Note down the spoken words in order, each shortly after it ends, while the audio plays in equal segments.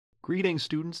Greetings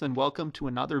students and welcome to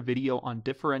another video on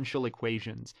differential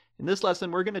equations. In this lesson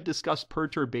we're going to discuss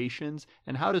perturbations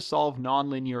and how to solve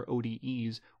nonlinear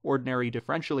ODEs, ordinary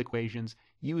differential equations,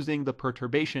 using the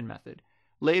perturbation method.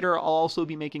 Later I'll also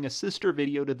be making a sister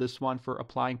video to this one for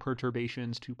applying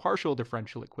perturbations to partial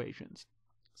differential equations.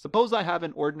 Suppose I have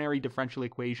an ordinary differential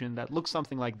equation that looks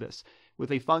something like this,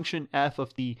 with a function f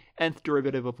of the nth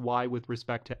derivative of y with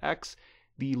respect to x,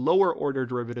 the lower order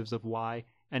derivatives of y,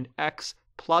 and x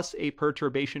plus a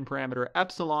perturbation parameter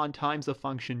epsilon times a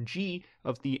function g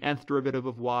of the nth derivative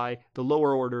of y, the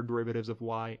lower order derivatives of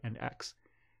y, and x.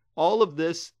 All of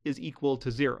this is equal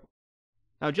to 0.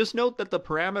 Now just note that the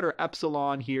parameter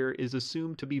epsilon here is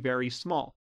assumed to be very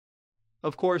small.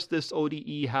 Of course, this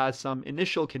ODE has some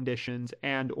initial conditions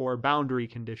and/or boundary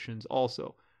conditions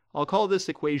also. I'll call this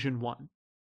equation 1.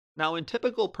 Now in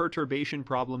typical perturbation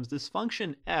problems, this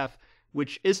function f,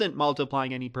 which isn't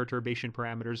multiplying any perturbation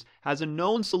parameters, has a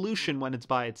known solution when it's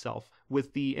by itself,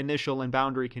 with the initial and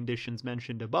boundary conditions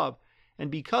mentioned above. And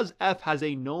because f has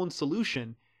a known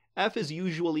solution, f is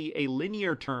usually a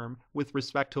linear term with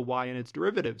respect to y and its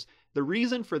derivatives. The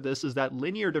reason for this is that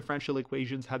linear differential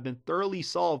equations have been thoroughly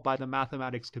solved by the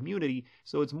mathematics community,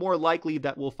 so it's more likely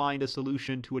that we'll find a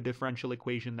solution to a differential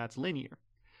equation that's linear.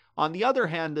 On the other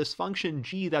hand, this function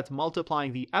g that's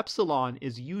multiplying the epsilon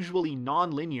is usually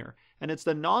nonlinear, and it's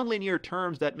the nonlinear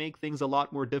terms that make things a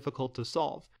lot more difficult to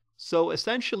solve. So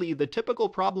essentially, the typical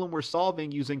problem we're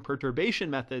solving using perturbation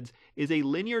methods is a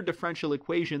linear differential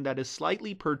equation that is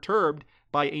slightly perturbed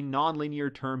by a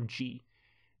nonlinear term g.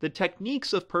 The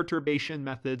techniques of perturbation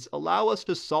methods allow us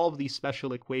to solve these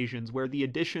special equations where the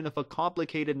addition of a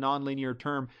complicated nonlinear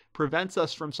term prevents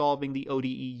us from solving the ODE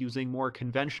using more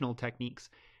conventional techniques.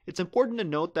 It's important to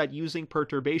note that using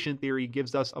perturbation theory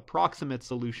gives us approximate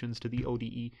solutions to the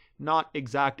ODE, not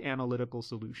exact analytical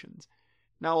solutions.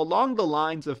 Now, along the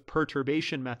lines of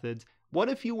perturbation methods, what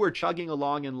if you were chugging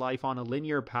along in life on a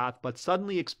linear path but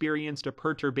suddenly experienced a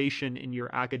perturbation in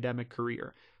your academic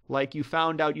career? Like you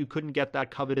found out you couldn't get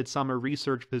that coveted summer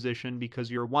research position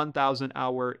because your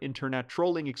 1,000-hour internet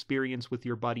trolling experience with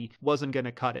your buddy wasn't going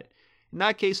to cut it. In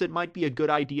that case, it might be a good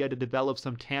idea to develop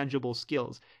some tangible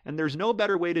skills, and there's no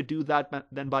better way to do that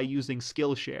than by using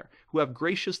Skillshare, who have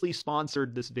graciously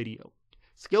sponsored this video.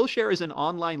 Skillshare is an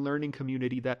online learning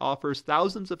community that offers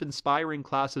thousands of inspiring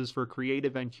classes for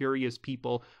creative and curious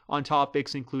people on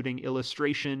topics including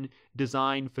illustration,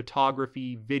 design,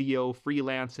 photography, video,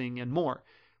 freelancing, and more.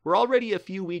 We're already a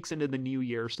few weeks into the new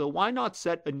year, so why not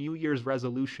set a New Year's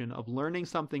resolution of learning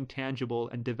something tangible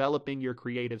and developing your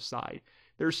creative side?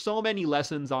 There's so many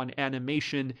lessons on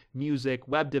animation, music,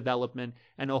 web development,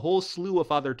 and a whole slew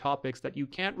of other topics that you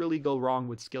can't really go wrong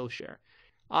with Skillshare.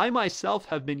 I myself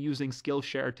have been using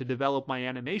Skillshare to develop my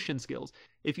animation skills.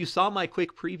 If you saw my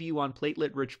quick preview on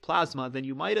platelet-rich plasma, then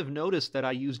you might have noticed that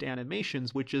I used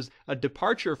animations, which is a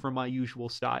departure from my usual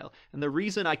style. And the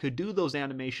reason I could do those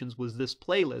animations was this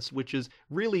playlist, which is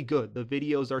really good. The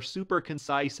videos are super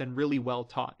concise and really well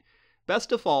taught.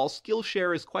 Best of all,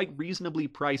 Skillshare is quite reasonably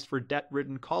priced for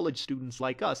debt-ridden college students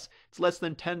like us. It's less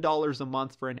than $10 a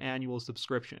month for an annual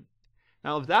subscription.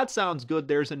 Now, if that sounds good,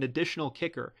 there's an additional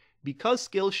kicker. Because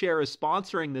Skillshare is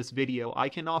sponsoring this video, I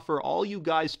can offer all you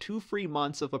guys 2 free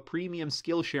months of a premium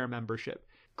Skillshare membership.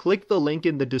 Click the link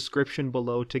in the description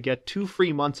below to get 2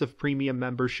 free months of premium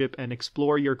membership and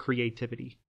explore your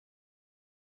creativity.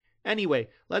 Anyway,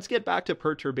 let's get back to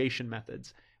perturbation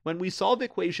methods. When we solve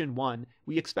equation 1,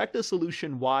 we expect a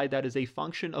solution y that is a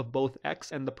function of both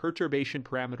x and the perturbation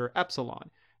parameter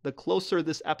epsilon. The closer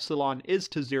this epsilon is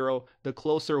to 0, the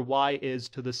closer y is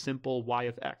to the simple y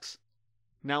of x.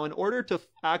 Now, in order to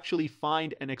actually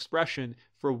find an expression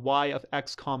for y of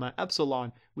x comma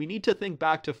epsilon, we need to think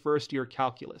back to first-year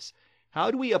calculus.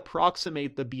 How do we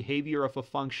approximate the behavior of a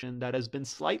function that has been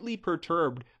slightly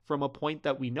perturbed from a point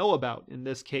that we know about, in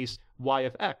this case, y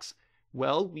of x?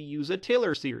 Well, we use a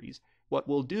Taylor series. What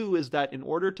we'll do is that in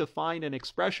order to find an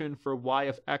expression for y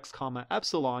of x comma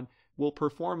epsilon, we'll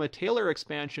perform a Taylor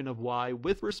expansion of y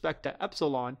with respect to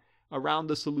epsilon around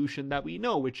the solution that we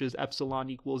know, which is epsilon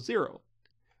equals 0.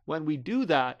 When we do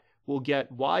that, we'll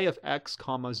get y of x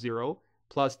comma 0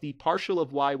 plus the partial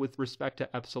of y with respect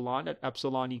to epsilon at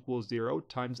epsilon equals 0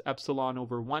 times epsilon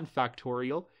over 1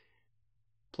 factorial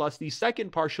plus the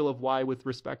second partial of y with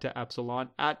respect to epsilon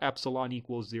at epsilon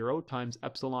equals 0 times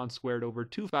epsilon squared over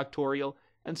 2 factorial,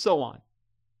 and so on.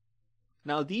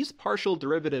 Now these partial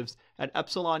derivatives at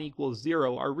epsilon equals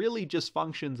 0 are really just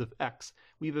functions of x.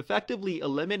 We've effectively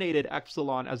eliminated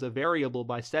epsilon as a variable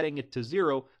by setting it to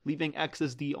 0, leaving x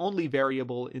as the only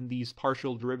variable in these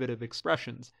partial derivative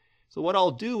expressions. So what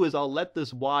I'll do is I'll let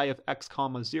this y of x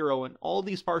comma 0 and all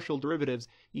these partial derivatives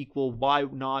equal y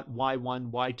naught,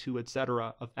 y1, y2,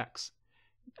 etc. of x.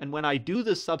 And when I do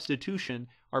this substitution,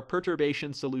 our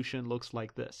perturbation solution looks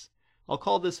like this. I'll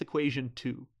call this equation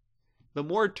 2. The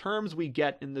more terms we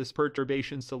get in this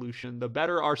perturbation solution, the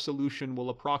better our solution will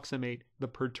approximate the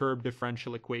perturbed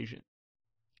differential equation.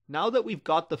 Now that we've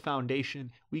got the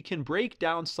foundation, we can break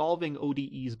down solving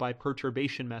ODEs by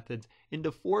perturbation methods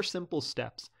into 4 simple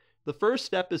steps. The first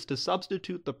step is to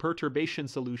substitute the perturbation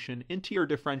solution into your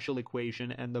differential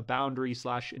equation and the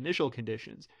boundary/initial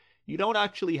conditions. You don't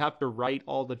actually have to write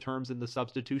all the terms in the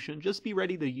substitution, just be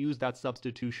ready to use that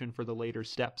substitution for the later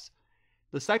steps.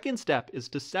 The second step is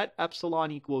to set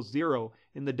epsilon equals 0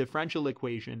 in the differential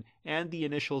equation and the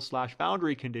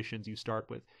initial/boundary conditions you start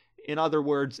with. In other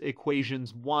words,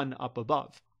 equations 1 up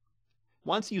above.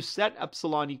 Once you set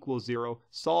epsilon equals 0,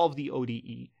 solve the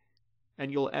ODE,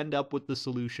 and you'll end up with the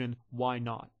solution y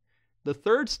naught. The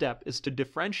third step is to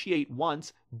differentiate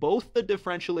once both the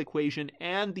differential equation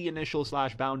and the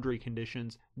initial/boundary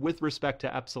conditions with respect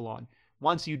to epsilon.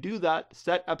 Once you do that,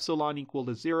 set epsilon equal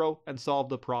to 0 and solve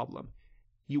the problem.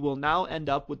 You will now end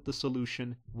up with the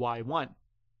solution y1.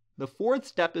 The fourth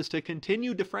step is to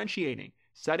continue differentiating,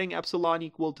 setting epsilon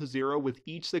equal to 0 with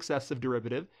each successive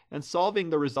derivative and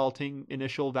solving the resulting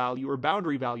initial value or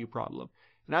boundary value problem.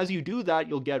 And as you do that,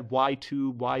 you'll get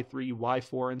y2, y3,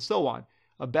 y4, and so on,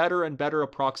 a better and better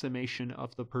approximation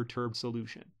of the perturbed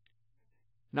solution.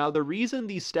 Now, the reason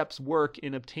these steps work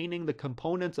in obtaining the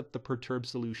components of the perturbed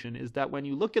solution is that when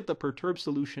you look at the perturbed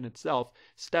solution itself,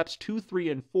 steps 2, 3,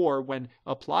 and 4, when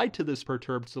applied to this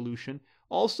perturbed solution,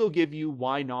 also give you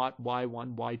y naught,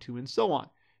 y1, y2, and so on.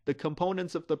 The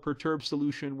components of the perturbed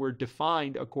solution were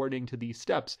defined according to these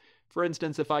steps. For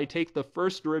instance, if I take the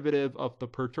first derivative of the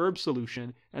perturbed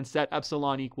solution and set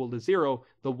epsilon equal to 0,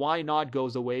 the y naught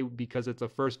goes away because it's a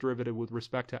first derivative with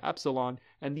respect to epsilon,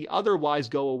 and the other y's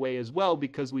go away as well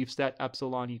because we've set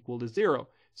epsilon equal to 0.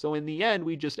 So in the end,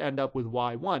 we just end up with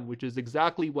y1, which is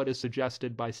exactly what is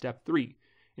suggested by step 3.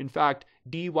 In fact,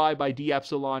 dy by d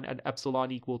epsilon at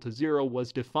epsilon equal to 0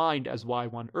 was defined as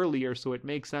y1 earlier, so it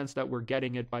makes sense that we're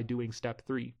getting it by doing step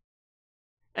 3.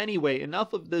 Anyway,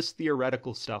 enough of this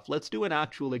theoretical stuff. Let's do an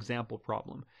actual example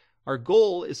problem. Our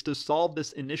goal is to solve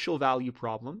this initial value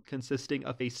problem consisting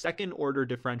of a second-order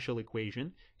differential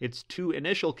equation, its 2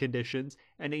 initial conditions,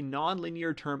 and a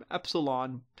nonlinear term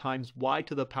epsilon times y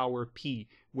to the power p,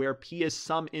 where p is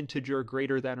some integer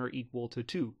greater than or equal to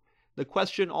 2. The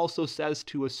question also says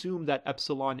to assume that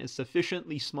epsilon is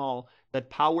sufficiently small that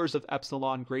powers of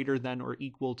epsilon greater than or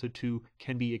equal to 2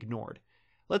 can be ignored.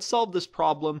 Let's solve this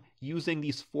problem using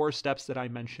these 4 steps that I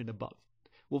mentioned above.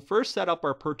 We'll first set up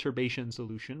our perturbation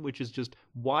solution, which is just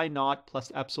y naught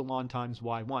plus epsilon times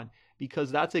y1, because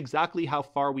that's exactly how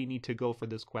far we need to go for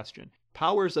this question.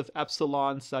 Powers of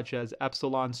epsilon, such as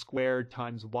epsilon squared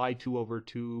times y2 over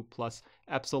 2 plus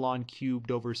epsilon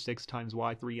cubed over 6 times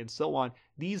y3 and so on,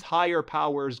 these higher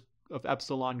powers of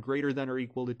epsilon greater than or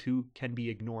equal to 2 can be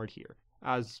ignored here,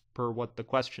 as per what the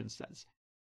question says.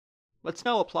 Let's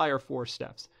now apply our 4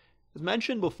 steps. As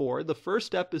mentioned before, the first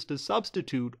step is to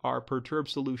substitute our perturbed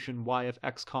solution y of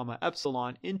x comma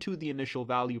epsilon into the initial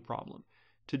value problem.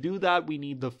 To do that, we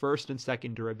need the first and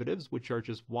second derivatives, which are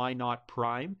just y naught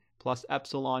prime plus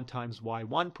epsilon times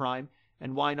y1 prime,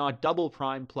 and y naught double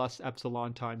prime plus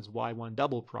epsilon times y1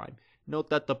 double prime. Note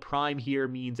that the prime here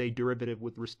means a derivative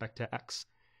with respect to x.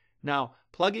 Now,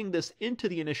 plugging this into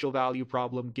the initial value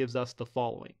problem gives us the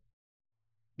following.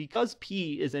 Because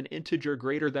p is an integer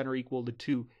greater than or equal to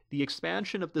 2, the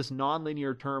expansion of this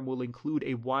nonlinear term will include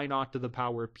a y naught to the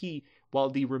power p, while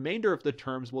the remainder of the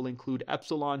terms will include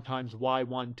epsilon times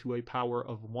y1 to a power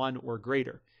of 1 or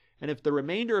greater. And if the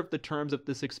remainder of the terms of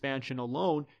this expansion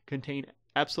alone contain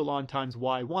epsilon times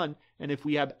y1, and if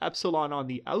we have epsilon on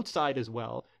the outside as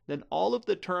well, then all of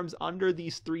the terms under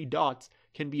these 3 dots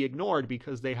can be ignored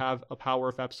because they have a power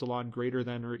of epsilon greater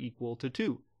than or equal to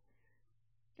 2.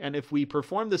 And if we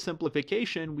perform the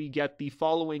simplification, we get the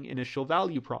following initial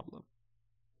value problem.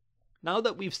 Now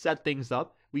that we've set things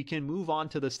up, we can move on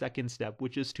to the second step,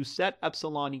 which is to set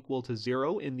epsilon equal to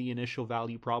 0 in the initial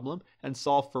value problem and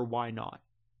solve for y naught.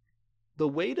 The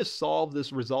way to solve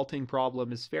this resulting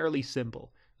problem is fairly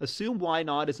simple. Assume y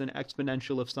naught is an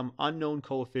exponential of some unknown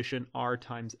coefficient r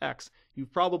times x.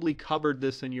 You've probably covered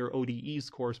this in your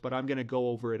ODEs course, but I'm going to go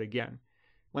over it again.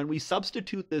 When we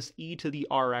substitute this e to the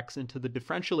rx into the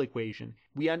differential equation,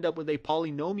 we end up with a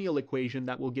polynomial equation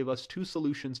that will give us 2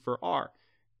 solutions for r.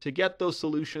 To get those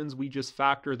solutions, we just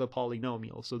factor the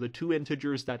polynomial. So the 2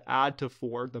 integers that add to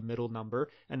 4, the middle number,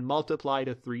 and multiply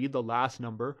to 3, the last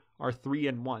number, are 3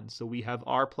 and 1, so we have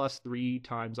r plus 3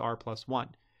 times r plus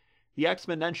 1. The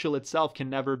exponential itself can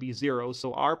never be 0,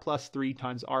 so r plus 3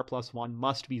 times r plus 1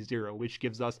 must be 0, which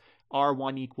gives us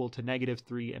r1 equal to negative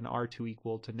 3 and r2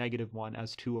 equal to negative 1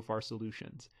 as two of our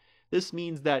solutions. This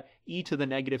means that e to the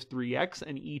negative 3x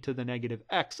and e to the negative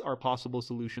x are possible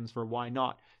solutions for y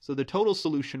naught, so the total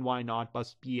solution y naught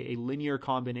must be a linear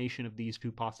combination of these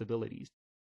two possibilities.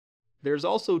 There's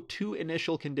also two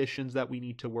initial conditions that we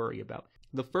need to worry about.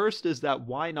 The first is that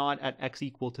y naught at x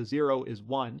equal to 0 is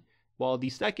 1, while the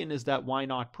second is that y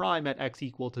naught prime at x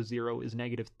equal to 0 is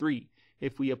negative 3.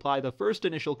 If we apply the first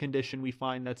initial condition, we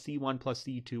find that c1 plus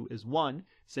c2 is 1,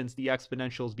 since the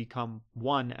exponentials become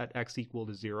 1 at x equal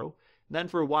to 0. Then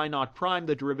for y naught prime,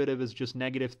 the derivative is just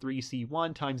negative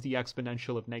 3c1 times the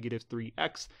exponential of negative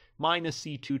 3x minus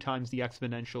c2 times the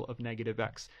exponential of negative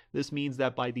x. This means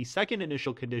that by the second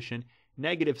initial condition,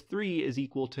 negative 3 is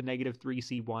equal to negative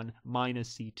 3c1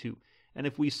 minus c2. And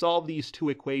if we solve these two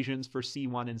equations for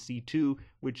c1 and c2,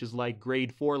 which is like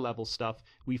grade 4 level stuff,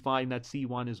 we find that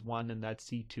c1 is 1 and that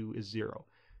c2 is 0.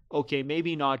 Okay,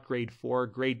 maybe not grade 4,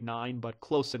 grade 9, but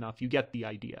close enough, you get the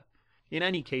idea. In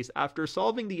any case, after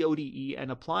solving the ODE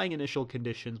and applying initial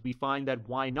conditions, we find that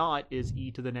y naught is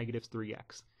e to the negative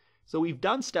 3x. So we've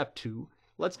done step 2,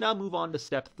 let's now move on to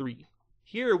step 3.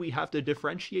 Here we have to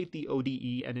differentiate the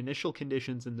ODE and initial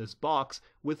conditions in this box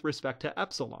with respect to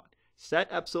epsilon.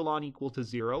 Set epsilon equal to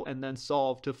 0 and then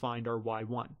solve to find our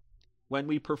y1. When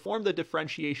we perform the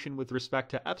differentiation with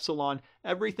respect to epsilon,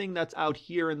 everything that's out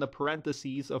here in the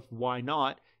parentheses of y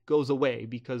naught goes away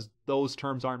because those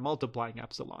terms aren't multiplying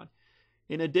epsilon.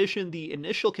 In addition, the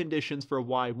initial conditions for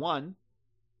y1,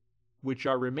 which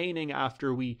are remaining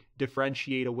after we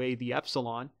differentiate away the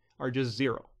epsilon, are just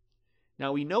 0.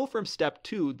 Now we know from step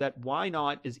 2 that y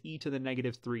naught is e to the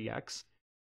negative 3x,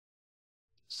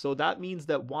 so that means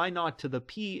that y naught to the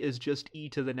p is just e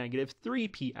to the negative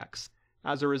 3px.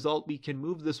 As a result, we can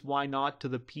move this y naught to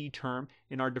the p term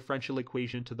in our differential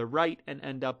equation to the right and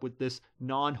end up with this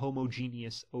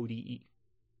non-homogeneous ODE.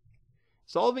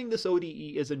 Solving this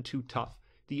ODE isn't too tough.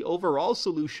 The overall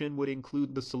solution would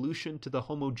include the solution to the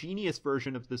homogeneous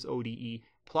version of this ODE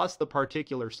plus the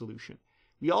particular solution.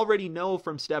 We already know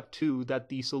from step 2 that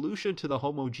the solution to the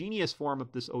homogeneous form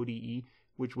of this ODE,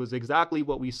 which was exactly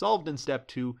what we solved in step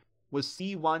 2, was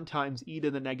c1 times e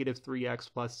to the negative 3x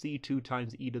plus c2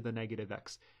 times e to the negative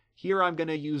x. Here I'm going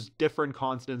to use different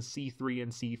constants c3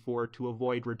 and c4 to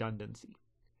avoid redundancy.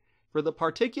 For the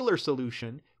particular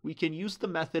solution, we can use the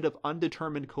method of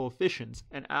undetermined coefficients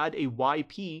and add a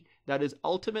yp that is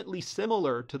ultimately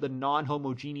similar to the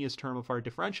non-homogeneous term of our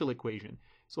differential equation.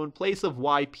 So in place of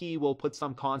yp, we'll put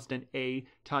some constant a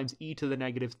times e to the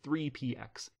negative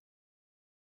 3px.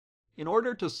 In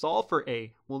order to solve for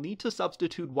a, we'll need to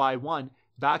substitute y1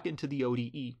 back into the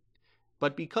ODE.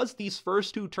 But because these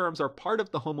first two terms are part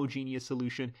of the homogeneous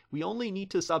solution, we only need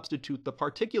to substitute the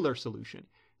particular solution.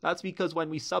 That's because when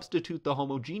we substitute the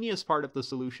homogeneous part of the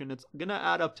solution, it's going to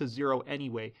add up to 0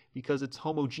 anyway, because it's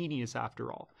homogeneous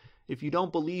after all. If you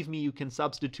don't believe me, you can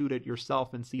substitute it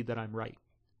yourself and see that I'm right.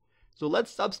 So let's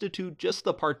substitute just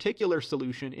the particular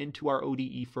solution into our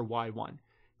ODE for y1.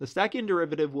 The second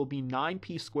derivative will be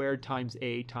 9p squared times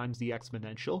a times the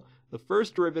exponential. The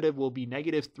first derivative will be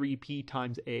negative 3p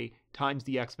times a times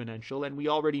the exponential, and we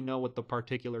already know what the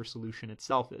particular solution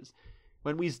itself is.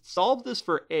 When we solve this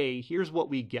for a, here's what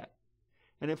we get.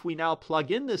 And if we now plug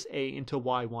in this a into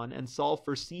y1 and solve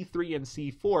for c3 and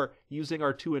c4 using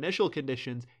our two initial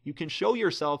conditions, you can show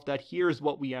yourself that here's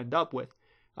what we end up with.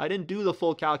 I didn't do the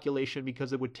full calculation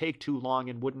because it would take too long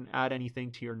and wouldn't add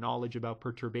anything to your knowledge about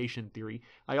perturbation theory.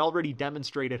 I already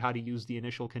demonstrated how to use the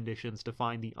initial conditions to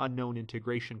find the unknown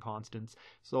integration constants,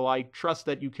 so I trust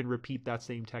that you can repeat that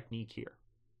same technique here.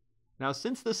 Now,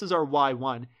 since this is our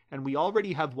y1 and we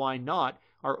already have y naught,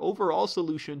 our overall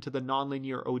solution to the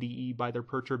nonlinear ODE by the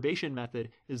perturbation method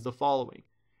is the following.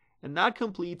 And that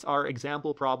completes our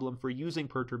example problem for using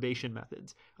perturbation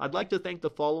methods. I'd like to thank the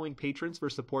following patrons for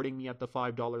supporting me at the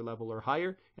 $5 level or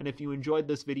higher, and if you enjoyed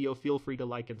this video, feel free to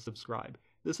like and subscribe.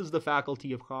 This is the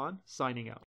Faculty of Khan, signing out.